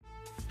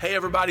Hey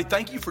everybody,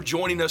 thank you for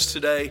joining us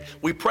today.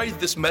 We pray that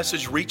this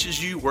message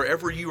reaches you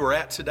wherever you are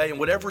at today and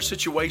whatever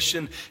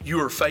situation you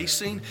are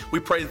facing. We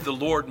pray that the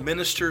Lord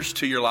ministers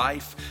to your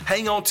life.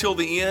 Hang on till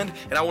the end,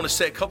 and I want to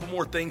say a couple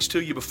more things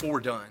to you before we're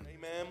done.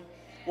 Amen.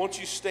 Won't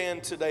you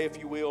stand today if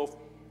you will?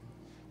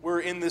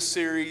 We're in this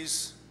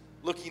series,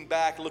 looking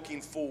back,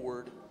 looking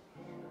forward.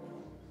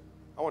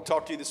 I want to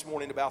talk to you this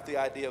morning about the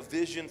idea of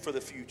vision for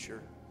the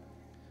future.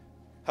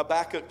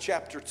 Habakkuk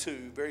chapter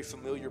 2, very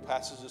familiar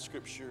passage of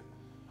scripture.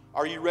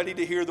 Are you ready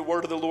to hear the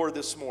word of the Lord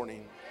this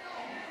morning?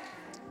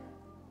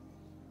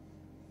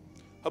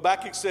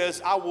 Habakkuk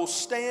says, I will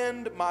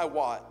stand my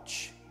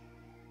watch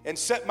and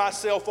set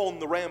myself on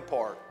the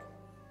rampart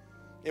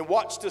and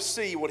watch to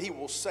see what he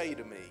will say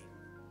to me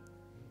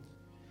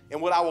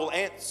and what I will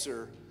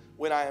answer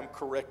when I am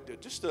corrected.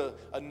 Just a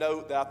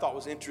note that I thought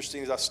was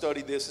interesting as I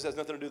studied this. This has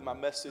nothing to do with my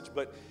message,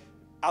 but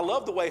I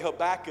love the way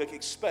Habakkuk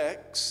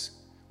expects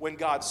when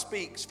God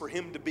speaks for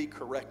him to be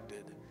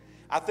corrected.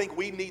 I think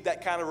we need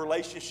that kind of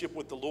relationship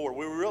with the Lord.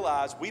 We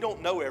realize we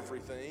don't know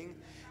everything.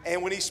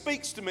 And when he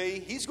speaks to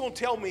me, he's going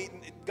to tell me,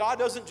 God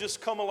doesn't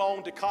just come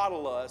along to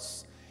coddle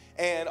us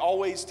and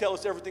always tell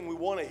us everything we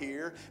want to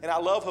hear. And I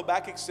love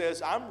Habakkuk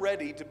says, I'm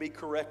ready to be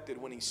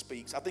corrected when he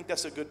speaks. I think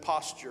that's a good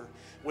posture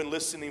when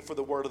listening for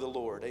the word of the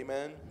Lord.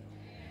 Amen.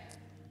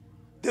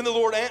 Then the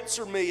Lord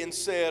answered me and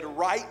said,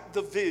 write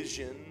the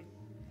vision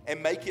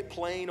and make it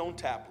plain on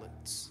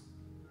tablets,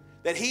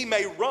 that he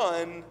may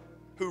run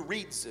who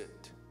reads it.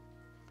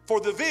 For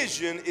the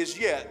vision is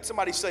yet,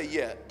 somebody say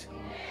yet,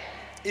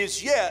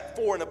 is yet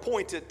for an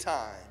appointed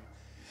time.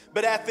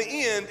 But at the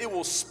end it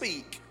will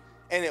speak,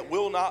 and it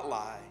will not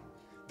lie.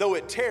 Though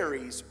it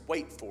tarries,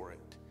 wait for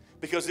it,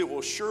 because it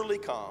will surely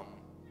come.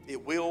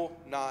 It will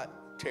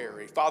not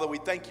tarry. Father, we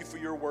thank you for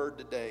your word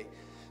today.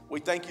 We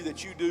thank you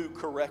that you do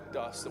correct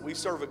us, that we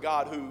serve a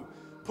God who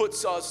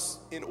puts us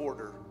in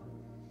order.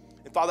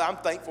 And Father, I'm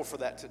thankful for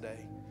that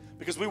today,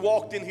 because we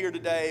walked in here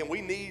today and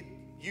we need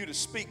you to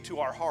speak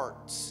to our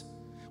hearts.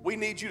 We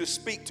need you to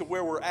speak to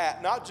where we're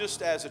at, not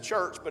just as a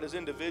church, but as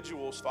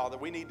individuals, Father.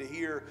 We need to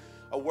hear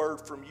a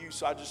word from you.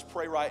 So I just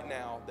pray right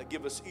now that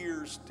give us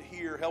ears to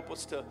hear, help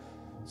us to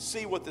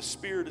see what the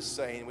Spirit is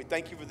saying. We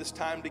thank you for this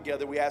time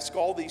together. We ask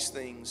all these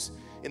things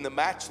in the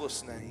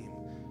matchless name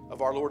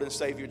of our Lord and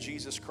Savior,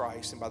 Jesus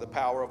Christ, and by the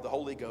power of the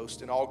Holy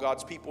Ghost. And all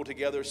God's people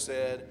together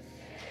said,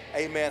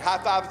 amen.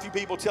 High five a few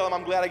people. Tell them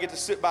I'm glad I get to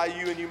sit by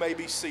you, and you may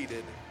be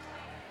seated.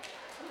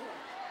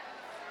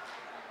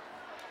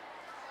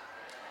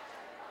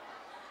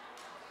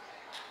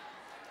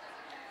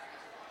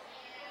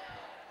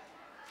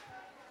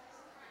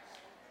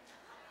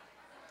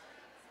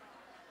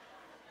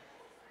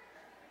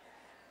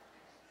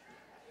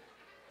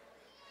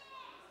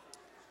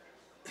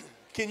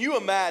 Can you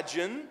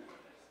imagine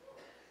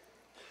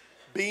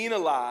being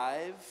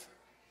alive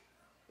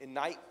in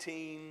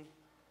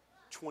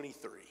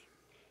 1923?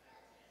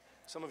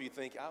 Some of you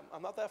think,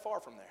 I'm not that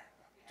far from there.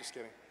 Just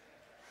kidding.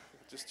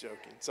 Just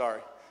joking. Sorry.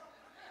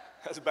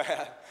 That's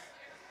bad.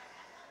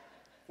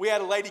 We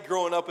had a lady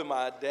growing up in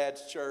my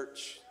dad's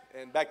church,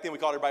 and back then we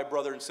called everybody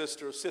brother and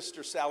sister.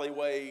 Sister Sally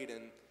Wade,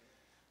 and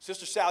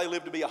Sister Sally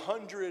lived to be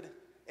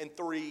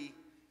 103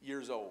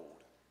 years old.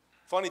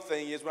 Funny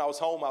thing is, when I was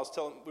home,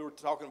 we were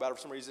talking about her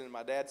for some reason, and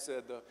my dad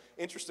said the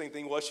interesting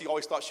thing was she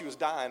always thought she was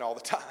dying all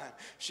the time.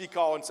 She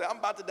called and said, I'm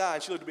about to die,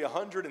 and she lived to be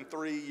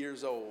 103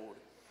 years old.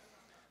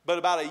 But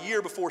about a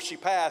year before she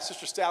passed,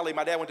 Sister Sally,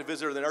 my dad went to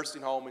visit her in the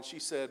nursing home, and she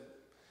said,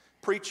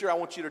 preacher, I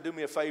want you to do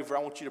me a favor. I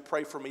want you to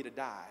pray for me to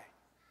die.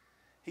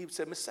 He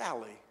said, Miss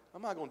Sally,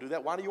 I'm not going to do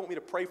that. Why do you want me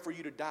to pray for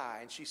you to die?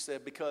 And she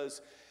said, because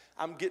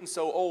I'm getting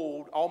so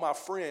old, all my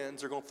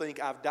friends are going to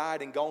think I've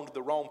died and gone to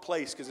the wrong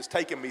place because it's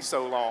taken me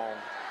so long.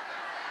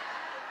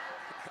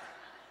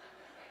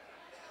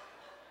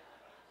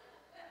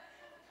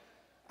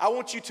 I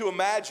want you to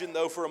imagine,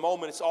 though, for a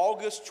moment, it's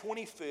August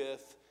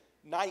 25th,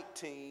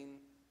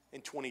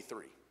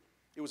 1923.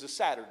 It was a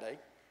Saturday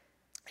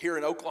here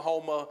in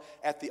Oklahoma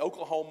at the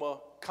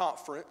Oklahoma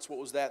Conference. What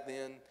was that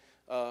then?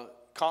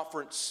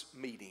 Conference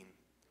meeting.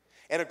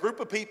 And a group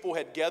of people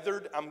had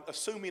gathered, I'm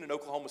assuming in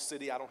Oklahoma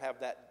City. I don't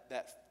have that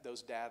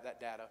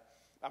data.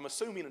 I'm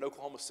assuming in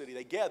Oklahoma City.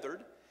 They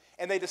gathered,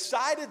 and they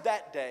decided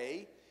that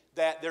day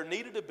that there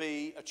needed to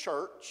be a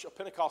church, a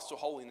Pentecostal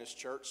holiness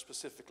church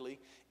specifically,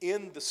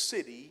 in the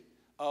city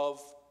of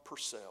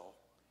Purcell.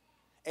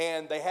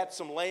 And they had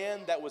some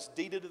land that was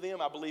deeded to them.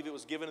 I believe it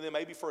was given to them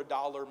maybe for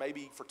 $1,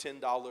 maybe for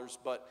 $10,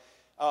 but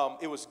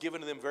it was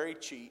given to them very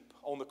cheap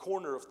on the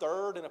corner of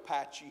 3rd and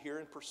Apache here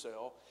in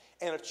Purcell.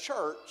 And a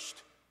church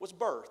was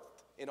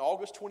birthed in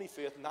August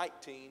 25th,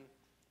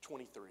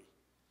 1923.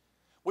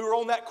 We were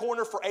on that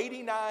corner for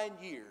 89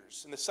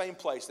 years in the same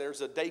place. There's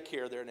a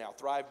daycare there now,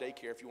 Thrive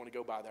Daycare, if you want to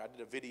go by there. I did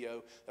a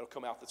video that'll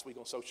come out this week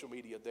on social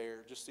media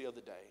there just the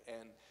other day.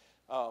 And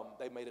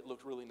they made it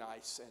look really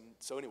nice. And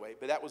so anyway,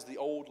 but that was the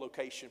old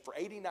location for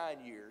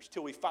 89 years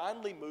till we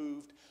finally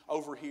moved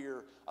over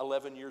here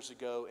 11 years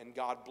ago, and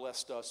God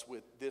blessed us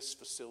with this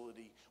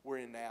facility we're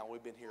in now.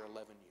 We've been here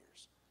 11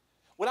 years.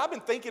 When I've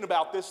been thinking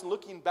about this and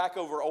looking back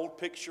over old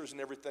pictures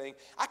and everything,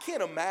 I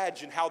can't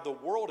imagine how the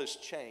world has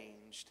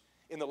changed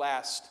in the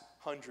last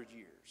 100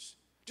 years.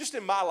 Just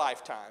in my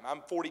lifetime,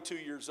 I'm 42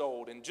 years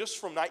old, and just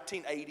from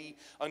 1980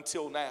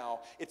 until now,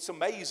 it's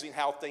amazing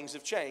how things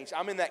have changed.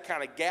 I'm in that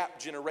kind of gap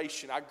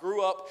generation. I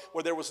grew up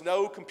where there was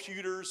no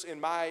computers in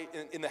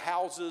the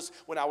houses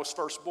when I was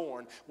first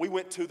born. We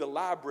went to the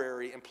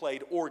library and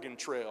played Oregon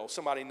Trail.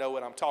 Somebody know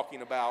what I'm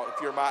talking about.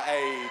 If you're my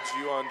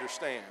age, you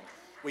understand.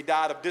 We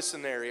died of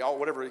dysentery,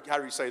 whatever, how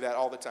do you say that,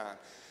 all the time.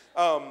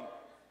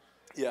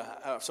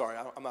 Sorry,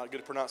 I'm not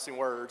good at pronouncing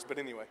words, but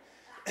anyway.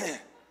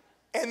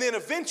 And then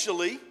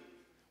eventually,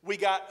 we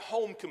got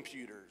home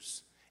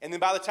computers. And then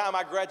by the time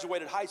I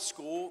graduated high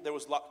school, there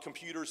was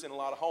computers in a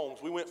lot of homes.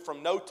 We went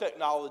from no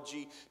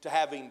technology to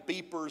having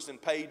beepers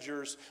and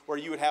pagers where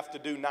you would have to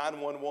do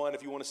 911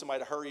 if you wanted somebody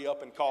to hurry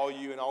up and call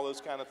you and all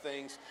those kind of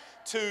things,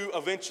 to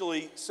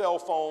eventually cell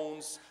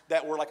phones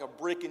that were like a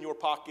brick in your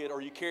pocket or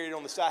you carried it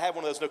on the side. I had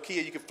one of those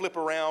Nokia you could flip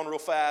around real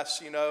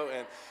fast, and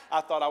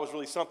I thought I was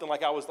really something,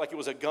 like it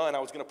was a gun I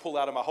was going to pull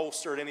out of my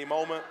holster at any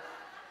moment.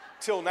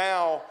 Till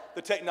now,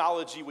 the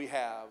technology we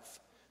have.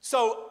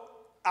 So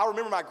I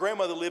remember my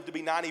grandmother lived to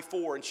be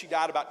 94, and she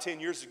died about 10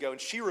 years ago, and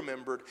she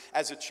remembered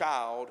as a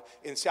child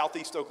in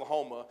southeast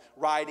Oklahoma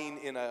riding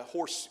in a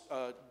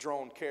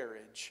horse-drawn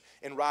carriage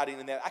and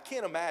riding in that. I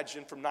can't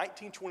imagine from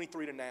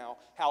 1923 to now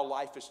how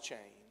life has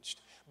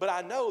changed. But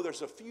I know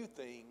there's a few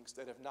things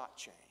that have not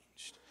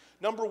changed.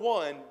 Number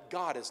one,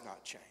 God has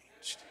not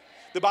changed.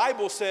 The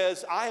Bible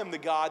says, I am the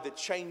God that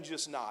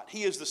changes not.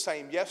 He is the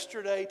same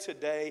yesterday,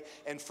 today,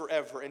 and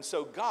forever. And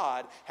so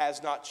God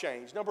has not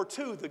changed. Number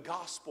two, the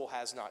gospel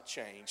has not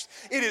changed.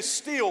 It is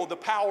still the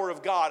power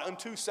of God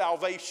unto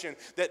salvation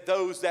that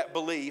those that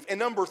believe. And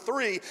number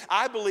three,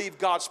 I believe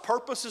God's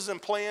purposes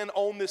and plan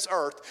on this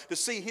earth to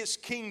see his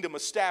kingdom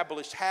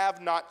established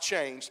have not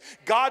changed.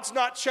 God's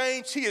not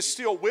changed. He is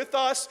still with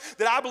us.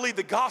 That I believe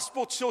the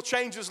gospel still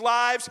changes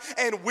lives.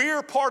 And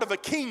we're part of a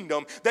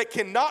kingdom that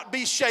cannot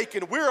be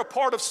shaken. We're a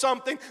part of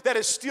something that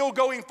is still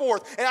going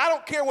forth. And I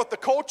don't care what the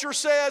culture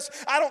says.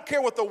 I don't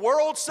care what the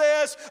world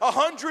says.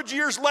 100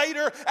 years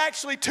later,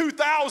 actually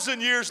 2,000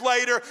 years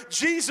later,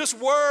 Jesus'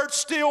 words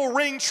still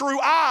ring true.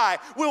 I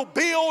will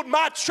build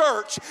my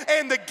church,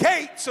 and the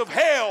gates of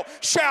hell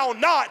shall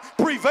not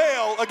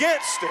prevail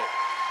against it.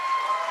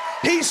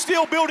 He's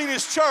still building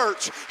his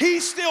church.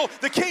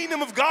 The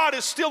kingdom of God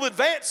is still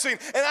advancing.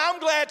 And I'm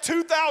glad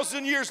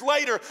 2,000 years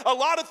later, a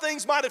lot of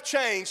things might have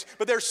changed,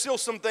 but there's still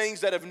some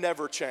things that have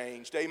never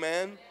changed.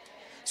 Amen?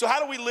 So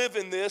how do we live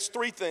in this?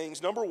 Three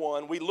things. Number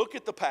one, we look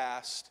at the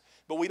past,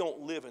 but we don't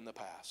live in the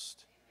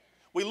past.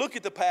 We look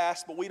at the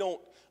past, but we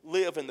don't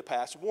live in the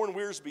past. Warren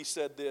Wiersbe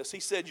said this.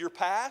 He said, your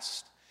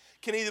past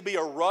can either be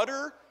a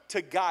rudder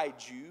to guide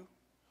you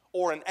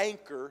or an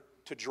anchor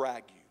to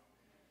drag you.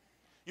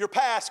 Your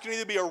past can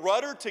either be a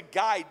rudder to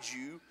guide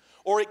you,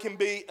 or it can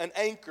be an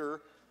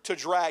anchor to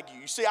drag you.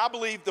 You see, I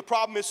believe the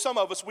problem is some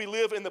of us, we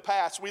live in the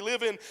past. We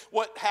live in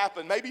what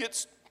happened. Maybe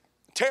it's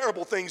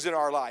terrible things in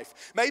our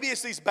life. Maybe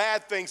it's these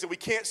bad things that we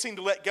can't seem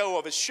to let go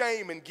of. It's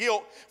shame and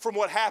guilt from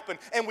what happened.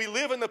 And we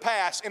live in the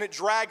past, and it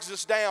drags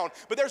us down.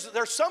 But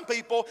there's some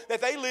people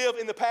that they live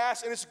in the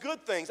past, and it's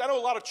good things. I know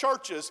a lot of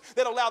churches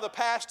that allow the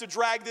past to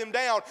drag them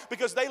down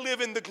because they live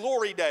in the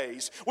glory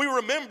days. We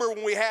remember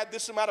when we had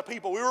this amount of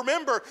people. We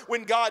remember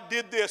when God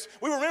did this.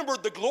 We remember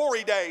the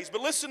glory days.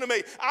 But listen to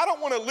me. I don't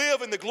want to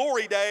live in the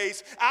glory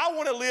days. I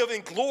want to live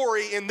in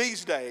glory in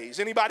these days.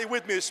 Anybody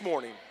with me this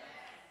morning?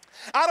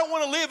 I don't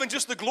want to live in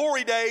just the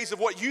glory days of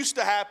what used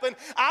to happen.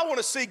 I want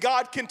to see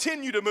God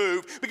continue to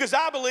move, because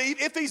I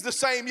believe if he's the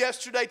same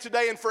yesterday,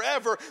 today, and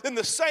forever, then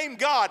the same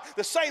God,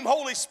 the same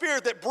Holy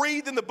Spirit that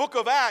breathed in the book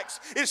of Acts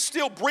is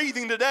still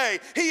breathing today.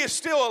 He is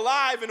still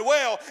alive and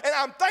well, and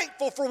I'm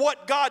thankful for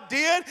what God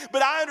did,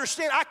 but I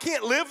understand I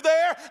can't live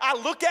there. I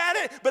look at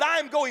it, but I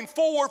am going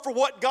forward for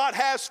what God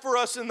has for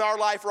us in our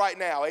life right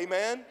now.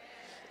 Amen?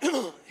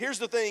 Here's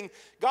the thing.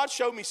 God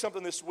showed me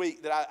something this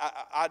week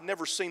that I'd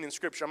never seen in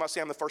Scripture. I'm not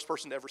saying I'm the first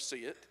person to ever see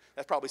it.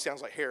 That probably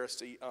sounds like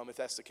heresy if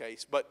that's the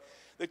case. But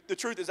the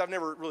truth is I've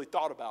never really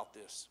thought about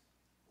this.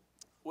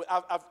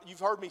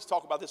 You've heard me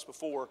talk about this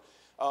before.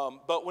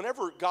 But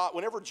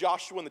whenever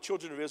Joshua and the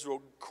children of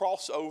Israel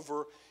cross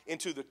over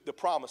into the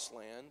promised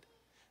land,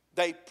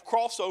 they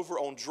cross over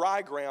on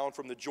dry ground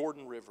from the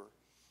Jordan River.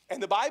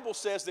 And the Bible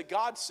says that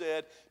God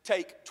said,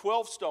 take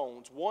 12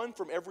 stones, one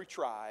from every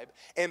tribe,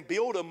 and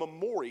build a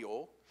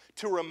memorial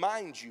to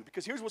remind you.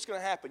 Because here's what's going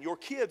to happen. Your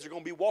kids are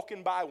going to be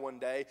walking by one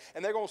day,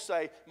 and they're going to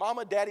say,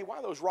 Mama, Daddy, why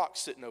are those rocks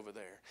sitting over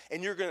there?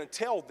 And you're going to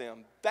tell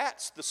them,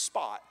 that's the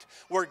spot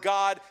where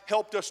God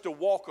helped us to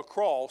walk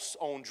across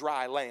on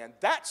dry land.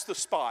 That's the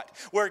spot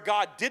where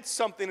God did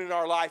something in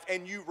our life,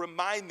 and you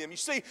remind them. You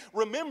see,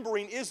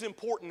 remembering is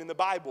important in the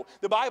Bible.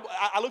 The Bible,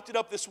 I looked it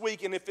up this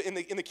week, and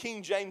in the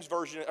King James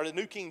Version, or the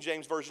New King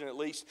James Version at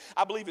least,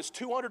 I believe it's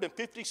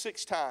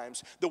 256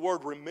 times the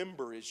word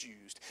remember is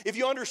used. If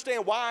you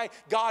understand why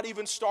God God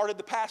even started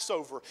the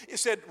Passover. It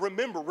said,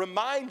 remember,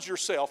 remind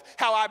yourself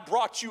how I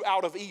brought you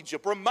out of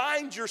Egypt.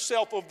 Remind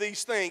yourself of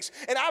these things.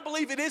 And I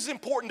believe it is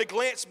important to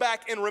glance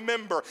back and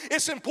remember.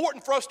 It's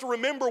important for us to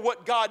remember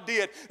what God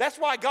did. That's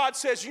why God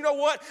says, you know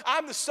what?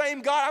 I'm the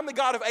same God. I'm the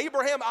God of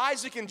Abraham,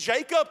 Isaac, and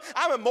Jacob.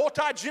 I'm a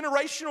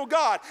multi-generational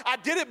God. I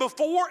did it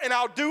before and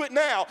I'll do it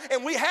now.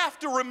 And we have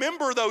to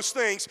remember those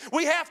things.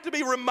 We have to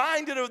be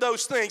reminded of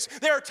those things.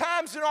 There are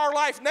times in our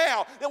life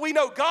now that we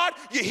know, God,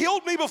 you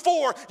healed me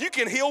before, you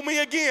can heal me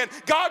again.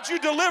 God, you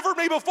delivered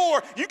me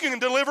before, you can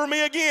deliver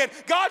me again.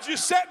 God, you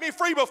set me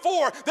free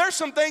before. There's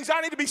some things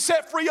I need to be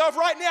set free of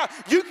right now.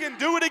 You can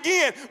do it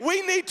again.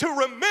 We need to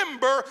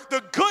remember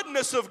the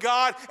goodness of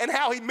God and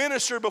how he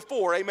ministered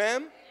before.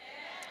 Amen?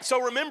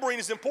 So remembering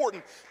is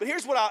important. But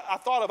here's what I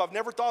thought of, I've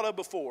never thought of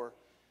before.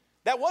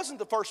 That wasn't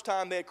the first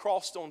time they had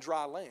crossed on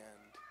dry land.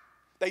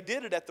 They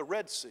did it at the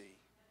Red Sea.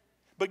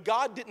 But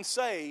God didn't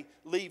say,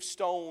 leave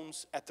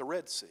stones at the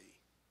Red Sea.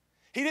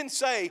 He didn't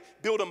say,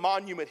 build a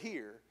monument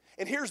here.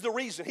 And here's the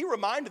reason. He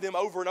reminded them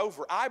over and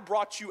over, I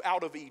brought you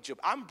out of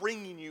Egypt. I'm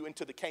bringing you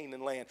into the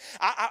Canaan land.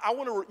 I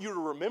want you to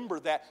remember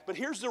that. But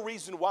here's the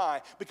reason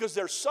why. Because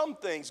there's some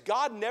things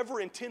God never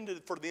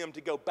intended for them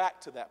to go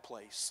back to that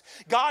place.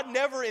 God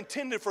never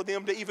intended for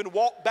them to even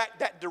walk back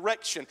that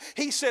direction.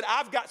 He said,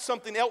 I've got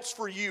something else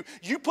for you.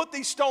 You put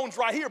these stones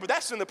right here, but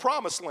that's in the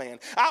promised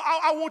land.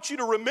 I want you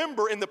to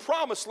remember in the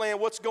promised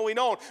land what's going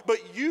on.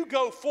 But you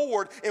go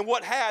forward in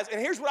what has. And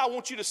here's what I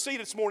want you to see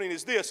this morning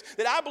is this.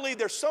 That I believe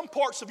there's some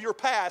parts of your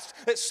past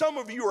that some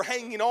of you are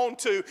hanging on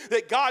to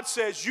that God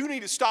says you need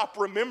to stop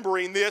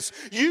remembering this.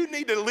 You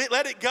need to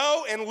let it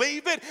go and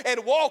leave it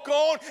and walk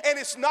on. And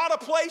it's not a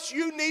place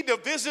you need to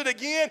visit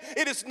again.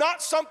 It is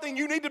not something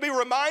you need to be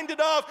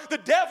reminded of. The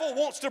devil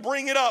wants to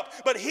bring it up,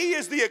 but he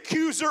is the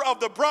accuser of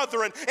the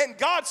brethren. And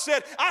God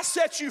said, I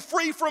set you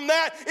free from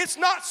that. It's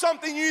not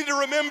something you need to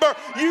remember.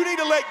 You need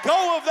to let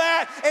go of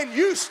that and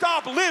you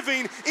stop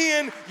living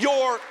in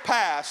your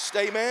past.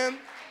 Amen.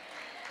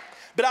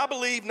 But I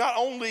believe not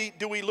only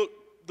do we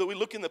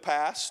look in the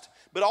past,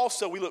 but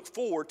also we look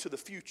forward to the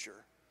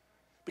future.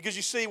 Because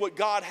you see, what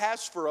God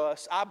has for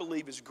us, I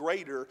believe, is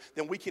greater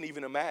than we can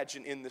even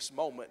imagine in this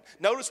moment.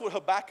 Notice what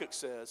Habakkuk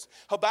says.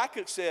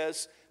 Habakkuk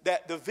says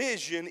that the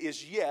vision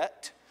is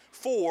yet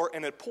for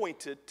an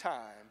appointed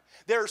time.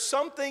 There are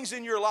some things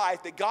in your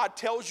life that God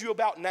tells you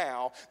about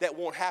now that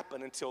won't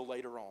happen until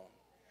later on.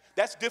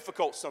 That's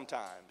difficult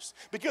sometimes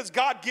because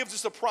God gives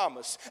us a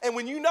promise. And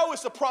when you know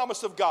it's the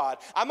promise of God,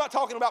 I'm not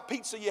talking about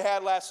pizza you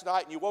had last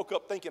night and you woke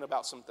up thinking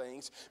about some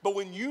things, but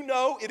when you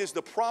know it is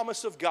the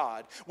promise of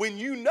God, when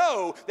you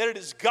know that it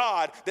is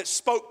God that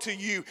spoke to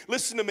you,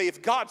 listen to me,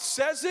 if God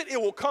says it,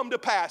 it will come to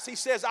pass. He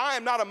says, I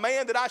am not a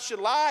man that I should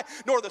lie,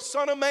 nor the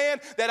son of man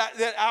that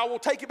I will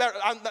take it back.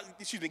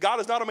 God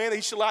is not a man that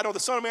he should lie, nor the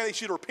son of man that he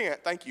should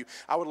repent. Thank you.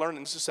 I would learn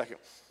in just a second.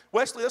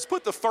 Wesley, let's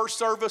put the first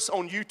service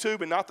on YouTube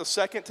and not the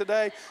second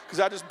today, because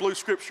I just blew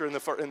scripture in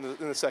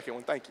the second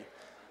one. Thank you.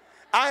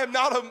 I am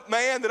not a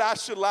man that I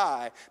should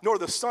lie, nor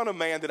the son of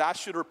man that I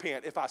should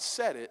repent. If I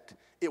said it,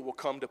 it will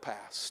come to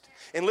pass.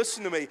 And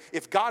listen to me,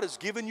 if God has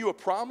given you a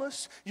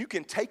promise, you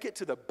can take it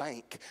to the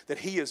bank that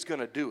he is going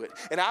to do it.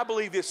 And I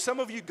believe if some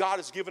of you, God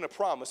has given a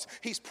promise.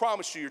 He's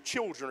promised you your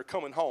children are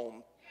coming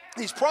home.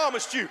 He's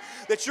promised you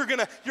that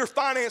your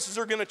finances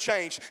are going to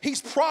change.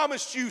 He's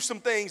promised you some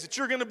things that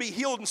you're going to be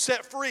healed and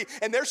set free.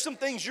 And there's some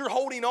things you're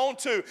holding on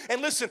to.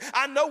 And listen,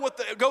 I know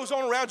what goes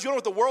on around you. I know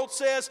what the world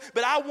says.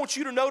 But I want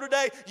you to know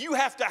today, you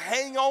have to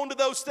hang on to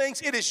those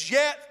things. It is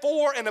yet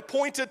for an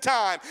appointed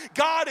time.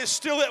 God is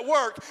still at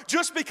work.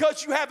 Just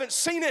because you haven't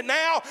seen it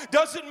now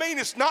doesn't mean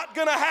it's not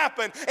going to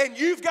happen. And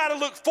you've got to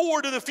look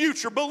forward to the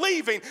future,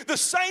 believing the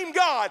same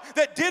God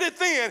that did it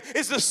then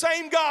is the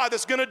same God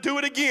that's going to do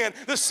it again.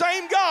 The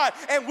same God.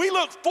 And we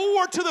look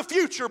forward to the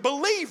future,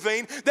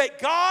 believing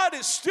that God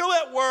is still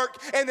at work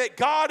and that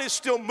God is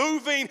still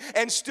moving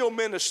and still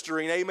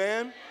ministering.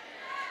 Amen?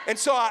 And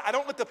so I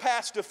don't let the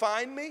past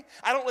define me.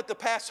 I don't let the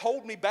past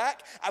hold me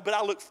back. But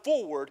I look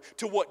forward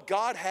to what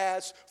God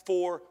has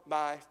for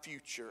my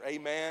future.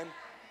 Amen?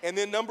 And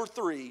then number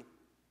 3,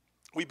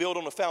 we build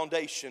on a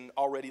foundation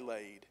already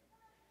laid.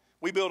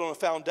 We build on a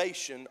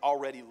foundation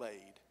already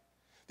laid.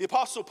 The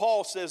Apostle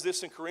Paul says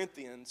this in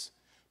Corinthians.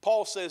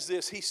 Paul says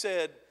this. He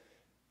said,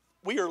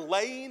 we are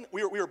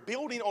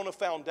building on a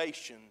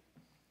foundation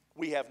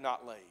we have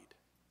not laid.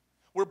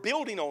 We're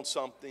building on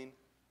something.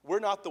 We're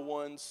not the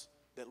ones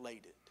that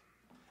laid it.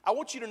 I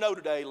want you to know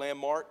today,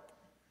 Landmark,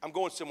 I'm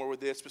going somewhere with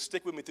this, but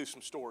stick with me through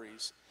some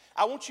stories.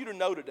 I want you to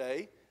know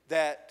today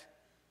that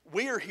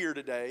we are here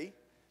today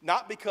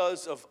not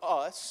because of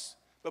us,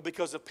 but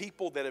because of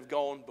people that have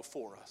gone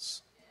before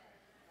us.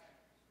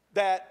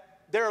 That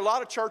there are a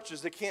lot of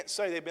churches that can't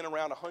say they've been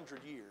around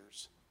 100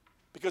 years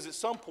because at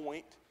some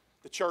point,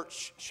 the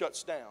church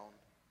shuts down.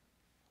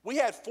 We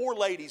had 4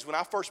 ladies when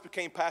I first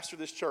became pastor of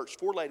this church.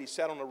 4 ladies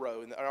sat on a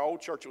row. In our old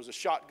church, it was a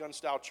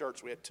shotgun-style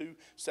church. We had 2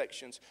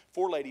 sections.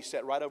 4 ladies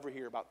sat right over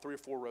here, about 3 or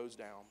 4 rows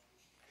down.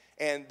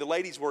 And the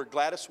ladies were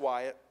Gladys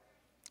Wyatt,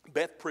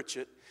 Beth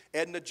Pritchett,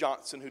 Edna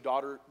Johnson, whose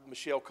daughter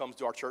Michelle comes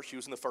to our church. She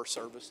was in the first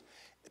service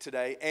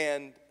today,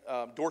 and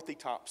Dorothy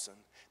Thompson.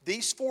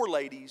 These 4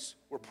 ladies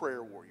were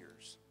prayer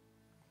warriors.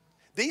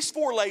 These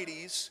 4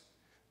 ladies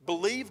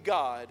believed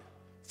God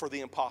for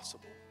the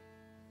impossible.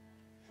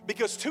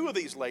 Because 2 of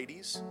these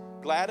ladies,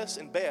 Gladys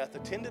and Beth,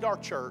 attended our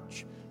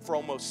church for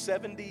almost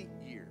 70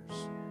 years.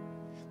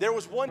 There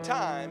was one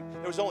time,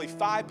 there was only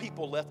 5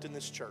 people left in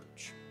this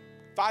church.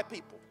 5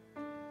 people.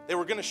 They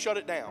were going to shut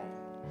it down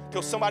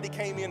until somebody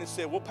came in and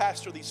said, we'll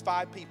pastor these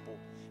 5 people,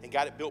 and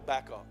got it built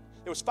back up.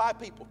 There was 5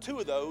 people. 2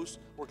 of those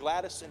were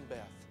Gladys and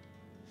Beth.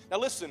 Now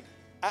listen,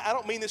 I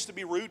don't mean this to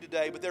be rude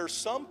today, but there are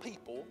some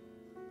people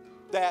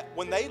that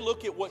when they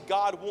look at what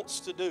God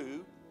wants to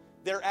do,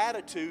 their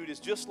attitude is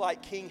just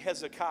like King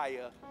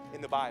Hezekiah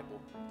in the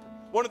Bible.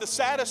 One of the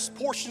saddest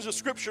portions of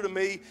Scripture to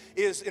me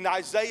is in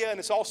Isaiah, and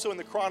it's also in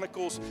the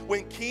Chronicles,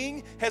 when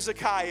King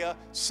Hezekiah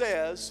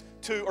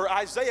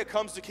Isaiah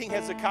comes to King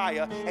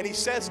Hezekiah, and he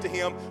says to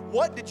him,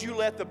 what did you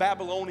let the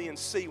Babylonians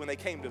see when they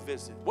came to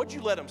visit? What did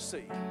you let them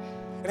see?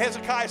 And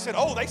Hezekiah said,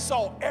 oh, they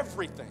saw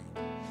everything.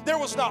 There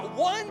was not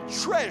one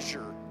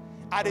treasure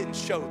I didn't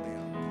show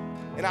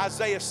them. And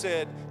Isaiah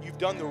said, you've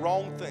done the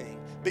wrong thing.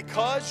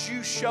 Because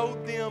you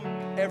showed them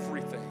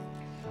everything,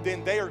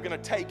 then they are going to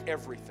take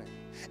everything.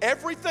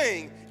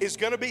 Everything is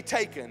going to be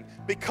taken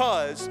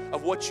because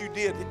of what you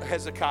did,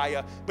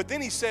 Hezekiah. But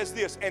then he says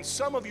this, and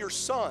some of your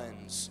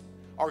sons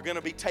are going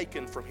to be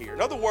taken from here.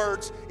 In other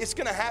words, it's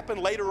going to happen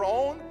later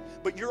on,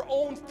 but your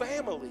own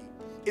family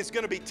is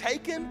going to be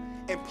taken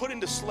and put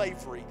into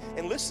slavery.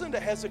 And listen to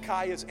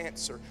Hezekiah's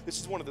answer. This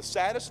is one of the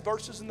saddest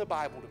verses in the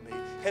Bible to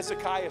me.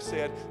 Hezekiah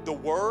said, the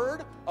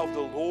word of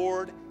the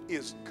Lord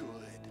is good.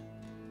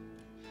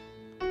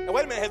 Now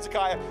wait a minute,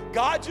 Hezekiah.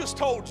 God just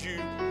told you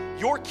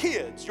your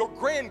kids, your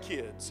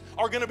grandkids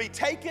are going to be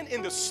taken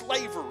into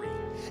slavery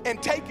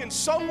and taken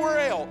somewhere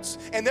else,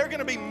 and they're going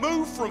to be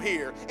moved from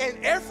here.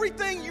 And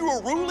everything you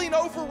are ruling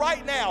over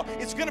right now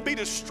is going to be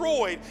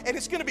destroyed, and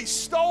it's going to be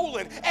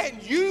stolen.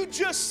 And you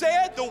just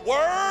said the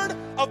word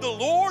of the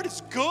Lord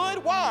is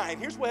good. Why? And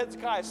here's what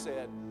Hezekiah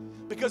said.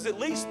 Because at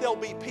least there'll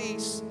be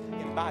peace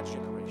in my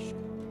generation.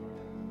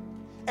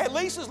 At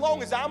least as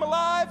long as I'm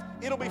alive,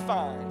 it'll be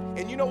fine.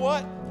 And you know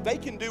what? They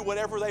can do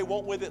whatever they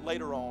want with it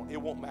later on. It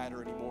won't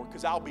matter anymore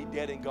because I'll be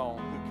dead and gone.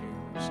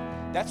 Who cares?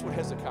 That's what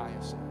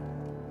Hezekiah said.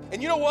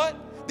 And you know what?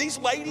 These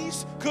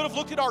ladies could have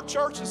looked at our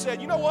church and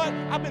said, you know what?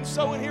 I've been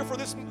sowing here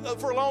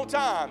for a long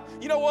time.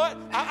 You know what?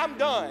 I'm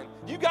done.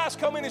 You guys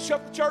come in and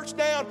shut the church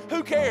down.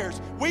 Who cares?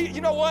 You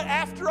know what?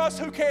 After us,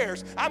 who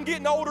cares? I'm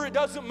getting older. It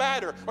doesn't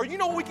matter. Or you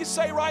know what we can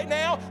say right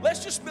now?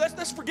 Let's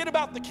forget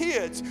about the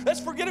kids. Let's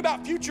forget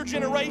about future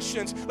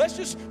generations. Let's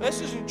just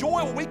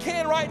enjoy what we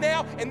can right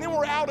now, and then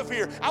we're out of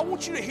here. I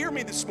want you to hear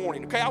me this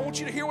morning, okay? I want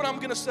you to hear what I'm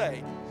going to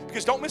say,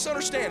 because don't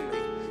misunderstand me.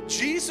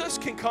 Jesus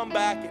can come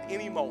back at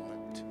any moment.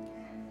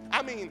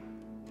 I mean,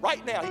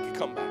 right now he could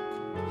come back.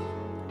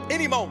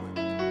 Any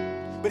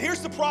moment. But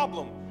here's the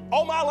problem.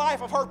 All my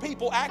life I've heard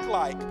people act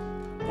like,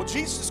 well,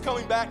 Jesus is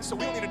coming back, so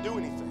we don't need to do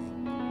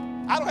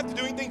anything. I don't have to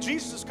do anything.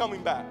 Jesus is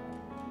coming back.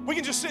 We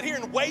can just sit here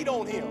and wait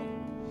on him.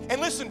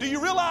 And listen, do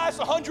you realize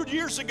 100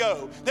 years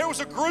ago, there was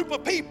a group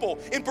of people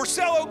in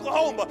Purcell,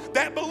 Oklahoma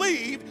that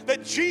believed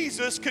that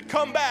Jesus could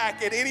come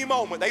back at any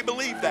moment. They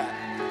believed that.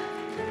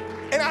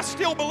 And I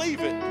still believe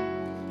it.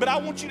 But I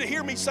want you to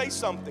hear me say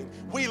something.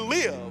 We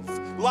live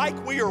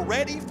like we are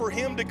ready for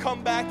him to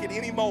come back at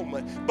any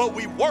moment, but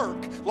we work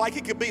like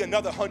it could be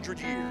another 100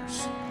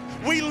 years.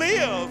 We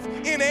live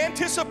in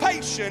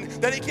anticipation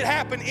that it can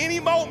happen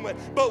any moment,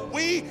 but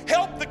we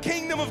help the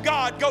kingdom of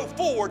God go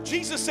forward.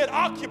 Jesus said,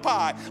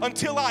 occupy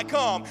until I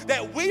come.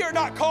 That we are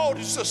not called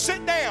just to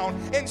sit down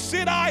and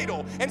sit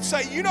idle and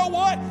say, you know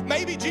what?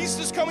 Maybe Jesus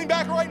is coming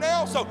back right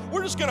now, so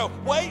we're just going to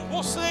wait.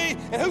 We'll see.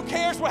 And who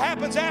cares what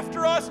happens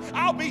after us?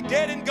 I'll be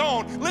dead and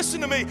gone. Listen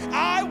to me.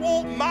 I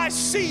want my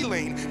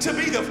ceiling to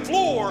be the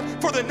floor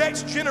for the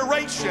next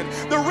generation.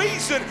 The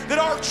reason that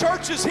our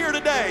church is here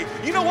today,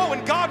 you know what?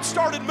 When God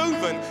started moving,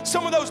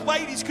 some of those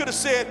ladies could have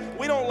said,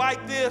 we don't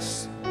like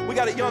this. We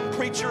got a young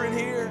preacher in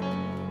here.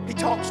 He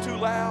talks too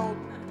loud.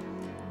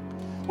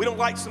 We don't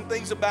like some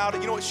things about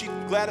it. You know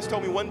what Gladys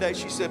told me one day?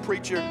 She said,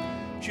 preacher,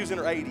 she was in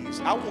her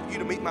 80s. I want you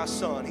to meet my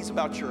son. He's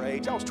about your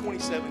age. I was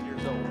 27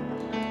 years old.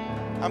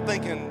 I'm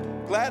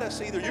thinking,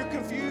 Gladys, either you're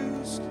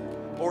confused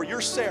or you're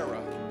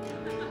Sarah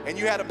and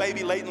you had a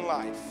baby late in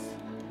life.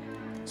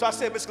 So I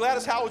said, Miss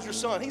Gladys, how old's your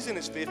son? He's in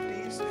his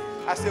 50s.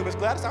 I said, Miss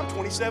Gladys, I'm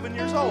 27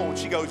 years old.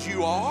 She goes,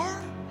 you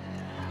are?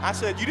 I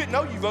said, you didn't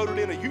know you voted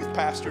in a youth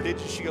pastor, did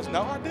you? She goes,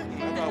 no, I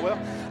didn't. I thought, well,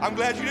 I'm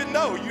glad you didn't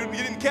know. You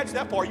didn't catch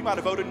that part. You might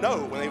have voted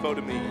no when they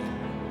voted me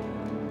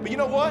in. But you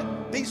know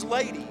what? These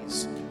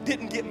ladies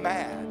didn't get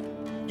mad.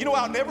 You know,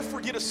 I'll never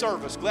forget a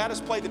service. Gladys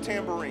played the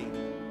tambourine.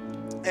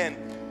 And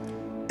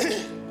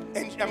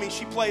I mean,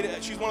 she's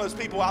one of those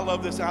people, I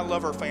love this, and I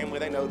love her family.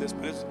 They know this,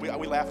 but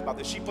we laugh about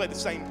this. She played the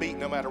same beat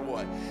no matter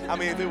what. I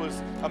mean, if it was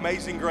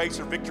Amazing Grace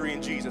or Victory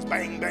in Jesus,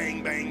 bang,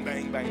 bang, bang,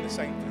 bang, bang, the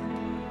same thing.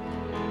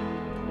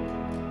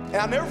 And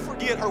I'll never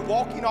forget her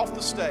walking off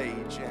the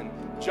stage, and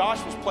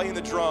Josh was playing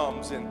the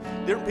drums and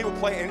different people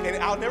playing,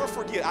 and I'll never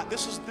forget,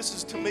 this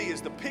is to me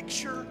is the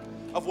picture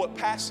of what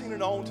passing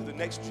it on to the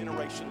next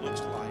generation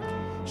looks like.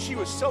 She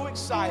was so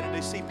excited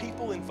to see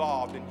people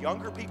involved and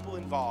younger people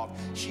involved.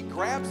 She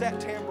grabs that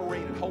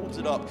tambourine and holds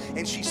it up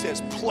and she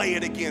says, "Play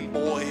it again,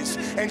 boys."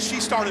 And she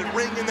started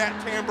ringing that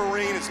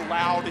tambourine as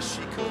loud as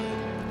she could.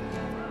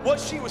 What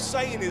she was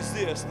saying is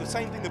this, the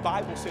same thing the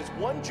Bible says,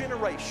 one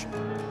generation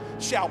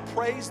shall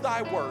praise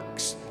thy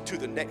works to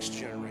the next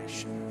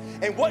generation.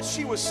 And what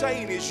she was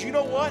saying is, you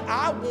know what?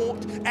 I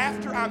want,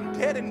 after I'm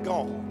dead and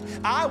gone,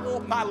 I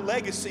want my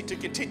legacy to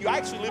continue. I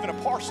actually live in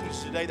a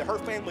parsonage today that her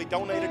family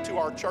donated to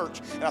our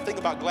church. And I think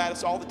about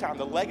Gladys all the time,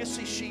 the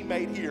legacy she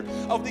made here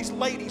of these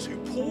ladies who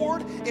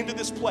poured into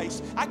this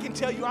place. I can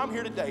tell you I'm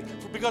here today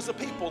because of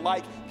people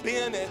like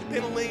Ben and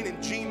Benaline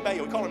and Jean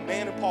Mayo. We call them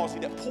Man and Palsy,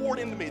 that poured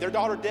into me. Their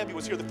daughter Debbie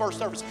was here the first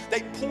service.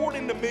 They poured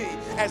into me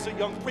as a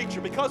young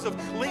preacher. Because of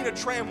Lena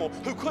Trammell,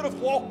 who could have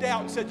walked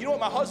out and said, "You know what,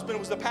 my husband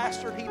was the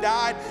pastor and he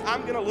died.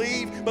 I'm going to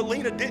leave." But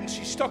Lena didn't.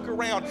 She stuck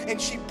around and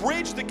she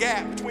bridged the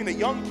gap between a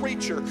young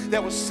preacher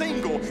that was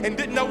single and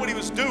didn't know what he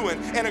was doing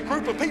and a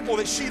group of people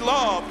that she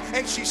loved,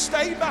 and she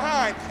stayed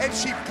behind and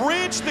she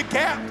bridged the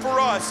gap for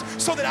us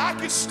so that I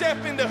could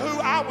step into who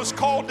I was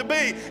called to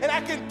be. And I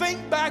can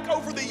think back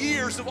over the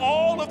years of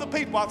all of the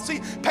people. I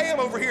see Pam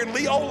over here and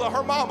Leola,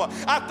 her mama.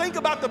 I think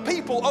about the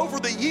people over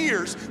the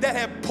years that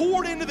have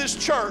poured into this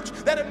church,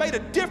 that have made a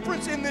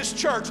difference in this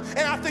church. And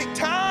I think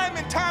time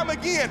and time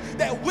again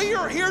that we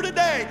are here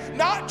today,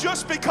 not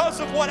just because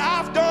of what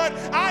I've done.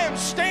 I am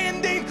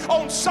standing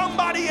on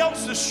somebody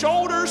else's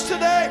shoulders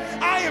today.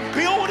 I am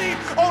building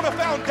on a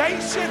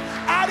foundation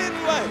I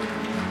didn't lay.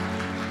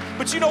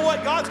 But you know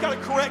what? God's got to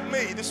correct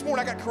me. This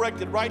morning I got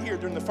corrected right here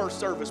during the first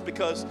service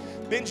because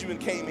Benjamin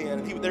came in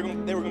and they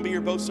were going to be here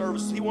both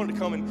services. He wanted to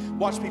come and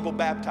watch people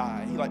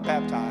baptize. He like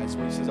baptize,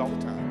 what he says all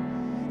the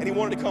time. And he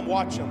wanted to come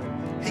watch them.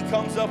 And he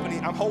comes up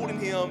and I'm holding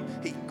him.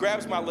 He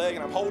grabs my leg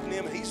and I'm holding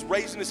him and he's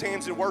raising his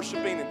hands and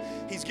worshiping,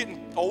 and he's getting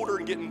older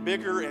and getting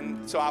bigger.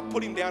 And so I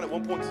put him down at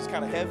one point because he's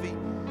kind of heavy.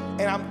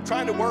 And I'm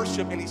trying to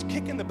worship and he's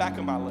kicking the back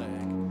of my leg.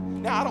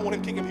 Now, I don't want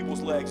him kicking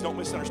people's legs. Don't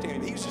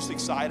misunderstand me. He was just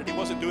excited. He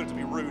wasn't doing it to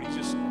be rude.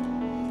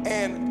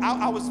 And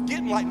I was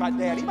getting like my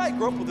dad. You might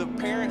grow up with a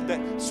parent that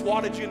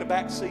swatted you in the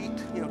back seat,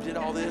 did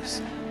all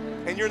this.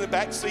 And you're in the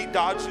back seat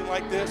dodging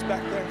like this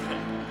back there.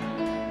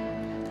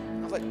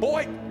 I was like,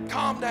 "Boy,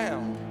 calm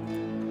down."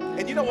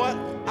 And you know what?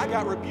 I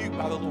got rebuked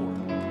by the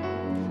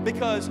Lord.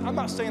 Because I'm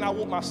not saying I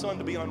want my son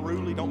to be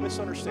unruly. Don't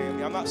misunderstand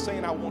me. I'm not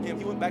saying I want him.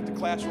 He went back to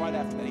class right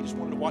after that. He just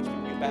wanted to watch me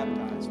get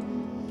baptized.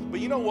 But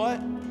you know what?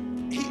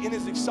 He, in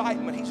his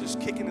excitement, he's just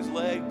kicking his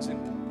legs,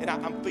 and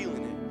I'm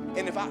feeling it.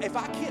 And if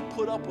I can't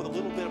put up with a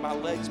little bit of my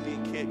legs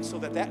being kicked so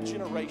that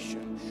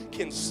generation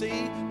can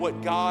see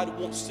what God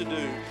wants to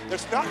do,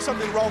 there's not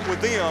something wrong with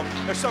them.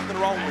 There's something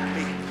wrong with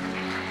me.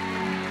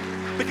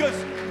 Because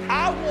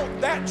I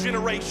want that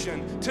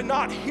generation to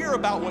not hear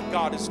about what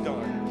God has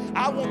done.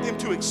 I want them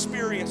to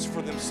experience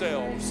for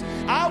themselves.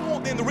 I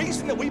want them, the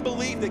reason that we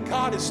believe that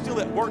God is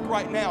still at work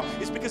right now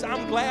is because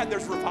I'm glad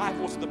there's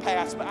revivals of the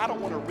past, but I don't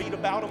want to read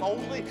about them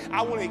only.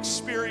 I want to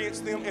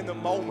experience them in the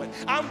moment.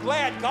 I'm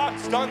glad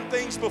God's done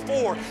things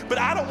before, but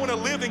I don't want to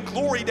live in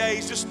glory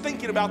days just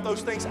thinking about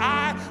those things.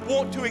 I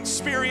want to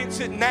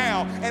experience it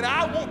now, and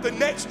I want the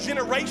next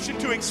generation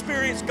to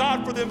experience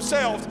God for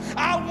themselves.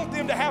 I want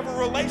them to have a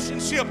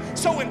relationship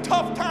so when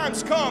tough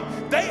times come,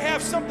 they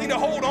have something to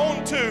hold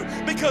on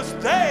to because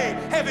they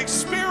have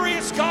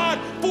experienced God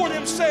for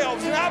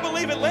themselves. And I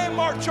believe at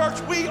Landmark Church,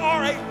 we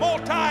are a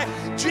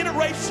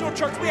multi-generational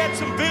church. We had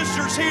some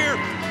visitors here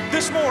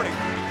this morning.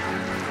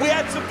 We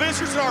had some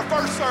visitors in our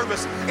first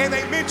service, and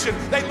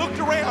they looked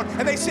around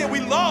and they said, "We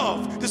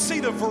love to see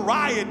the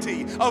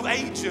variety of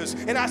ages."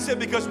 And I said,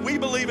 because we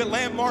believe at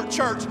Landmark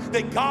Church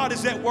that God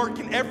is at work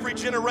in every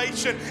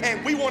generation,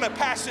 and we want to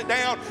pass it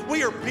down.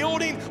 We are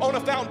building on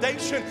a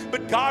foundation,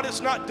 but God is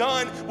not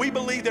done. We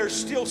believe there's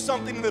still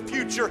something in the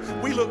future.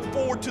 We look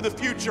forward to the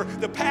future.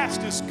 The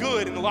past is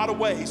good in a lot of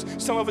ways.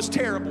 Some of it's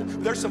terrible.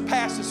 There's some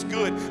past that's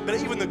good, but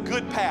even the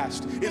good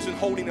past isn't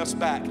holding us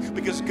back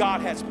because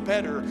God has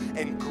better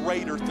and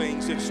greater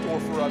things in store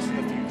for us in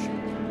the future.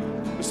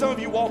 But some of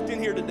you walked in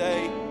here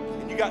today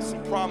and you got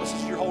some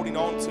promises you're holding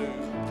on to,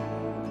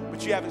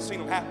 but you haven't seen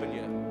them happen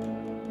yet.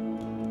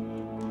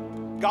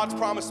 God's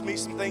promised me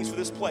some things for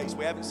this place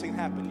we haven't seen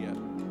happen yet.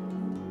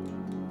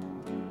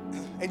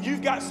 And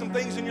you've got some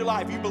things in your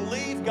life you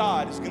believe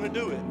God is going to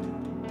do it,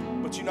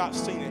 but you've not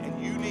seen it,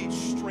 and you need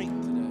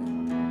strength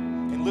today.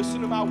 And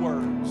listen to my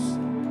words.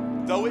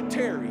 Though it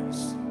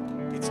tarries,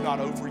 it's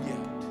not over yet.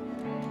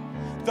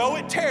 Though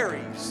it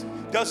tarries,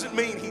 doesn't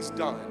mean he's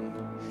done.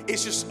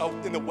 It's just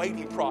in the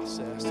waiting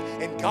process.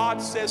 And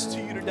God says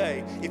to you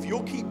today, if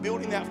you'll keep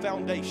building that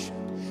foundation,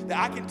 that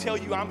I can tell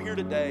you I'm here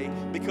today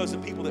because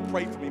of people that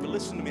prayed for me. But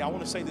listen to me, I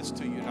want to say this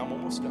to you, and I'm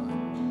almost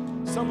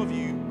done. Some of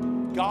you,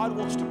 God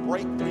wants to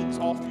break things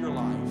off your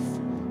life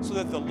so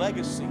that the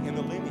legacy and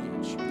the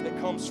lineage that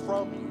comes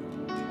from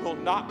you will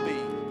not be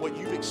what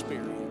you've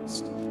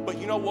experienced. But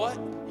you know what?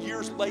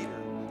 Years later,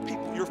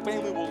 your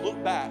family will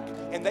look back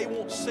and they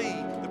won't see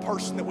the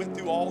person that went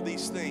through all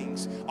these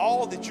things.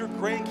 All that your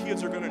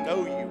grandkids are going to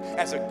know you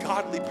as a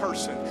godly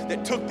person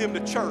that took them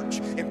to church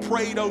and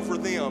prayed over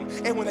them.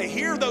 And when they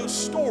hear those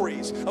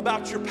stories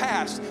about your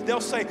past,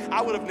 they'll say,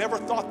 I would have never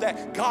thought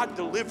that. God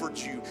delivered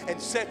you and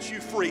set you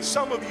free.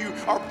 Some of you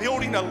are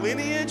building a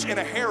lineage and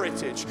a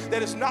heritage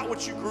that is not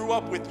what you grew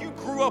up with. You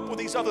grew up with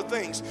these other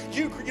things.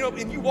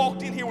 And you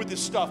walked in here with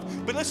this stuff.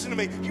 But listen to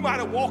me, you might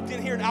have walked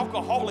in here an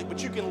alcoholic,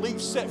 but you can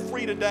leave set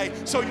free today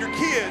so your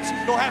kids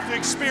don't have to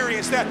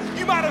experience that.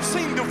 You might have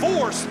seen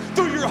divorce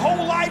through your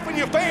whole life and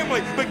your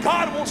family, but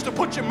God wants to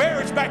put your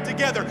marriage back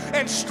together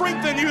and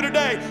strengthen you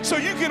today so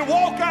you can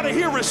walk out of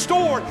here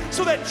restored,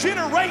 so that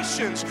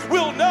generations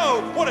will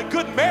know what a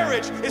good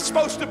marriage is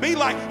supposed to be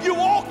like. You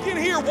walked in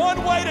here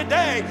one way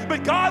today,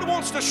 but God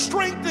wants to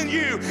strengthen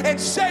you and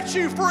set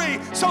you free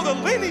so the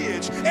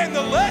lineage and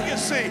the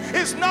legacy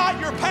is not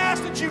your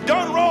past that you've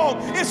done wrong.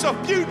 It's a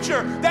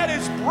future that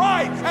is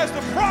bright as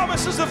the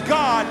promises of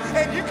God,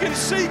 and you can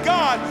see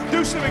God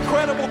do some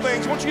incredible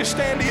things. I want you to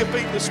stand to your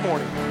feet this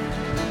morning.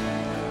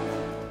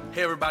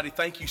 Hey everybody,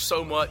 thank you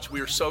so much.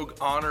 We are so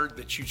honored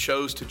that you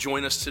chose to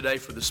join us today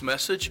for this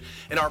message.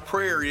 And our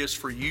prayer is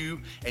for you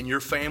and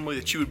your family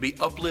that you would be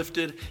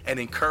uplifted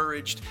and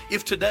encouraged.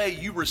 If today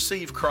you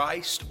receive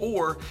Christ,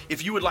 or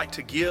if you would like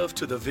to give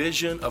to the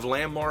vision of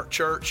Landmark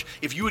Church,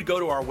 if you would go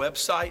to our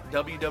website,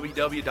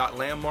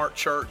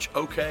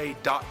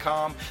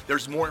 www.landmarkchurchok.com.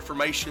 There's more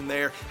information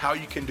there, how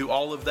you can do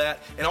all of that.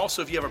 And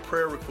also if you have a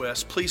prayer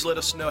request, please let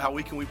us know how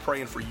we can be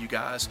praying for you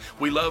guys.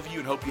 We love you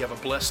and hope you have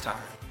a blessed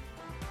time.